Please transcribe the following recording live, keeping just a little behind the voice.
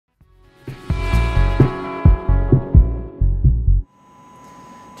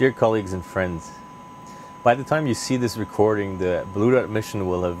Dear colleagues and friends, by the time you see this recording, the Blue Dot mission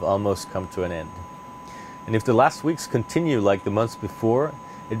will have almost come to an end. And if the last weeks continue like the months before,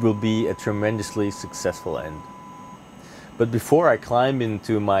 it will be a tremendously successful end. But before I climb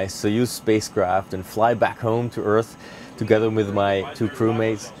into my Soyuz spacecraft and fly back home to Earth together with my two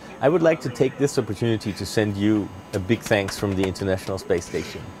crewmates, I would like to take this opportunity to send you a big thanks from the International Space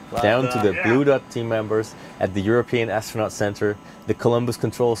Station, down to the Blue Dot team members at the European Astronaut Center, the Columbus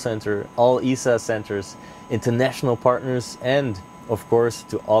Control Center, all ESA centers, international partners, and, of course,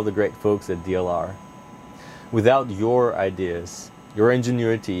 to all the great folks at DLR. Without your ideas, your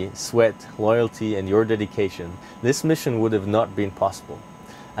ingenuity, sweat, loyalty, and your dedication, this mission would have not been possible.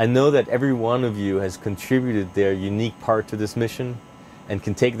 I know that every one of you has contributed their unique part to this mission and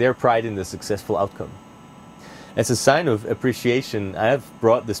can take their pride in the successful outcome. As a sign of appreciation, I have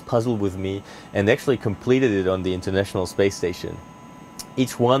brought this puzzle with me and actually completed it on the International Space Station.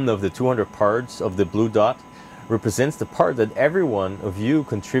 Each one of the 200 parts of the Blue Dot represents the part that every one of you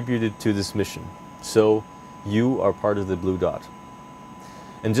contributed to this mission. So, you are part of the Blue Dot.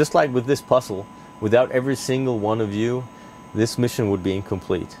 And just like with this puzzle, without every single one of you, this mission would be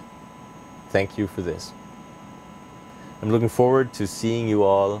incomplete. Thank you for this. I'm looking forward to seeing you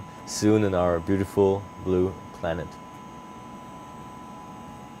all soon on our beautiful blue planet.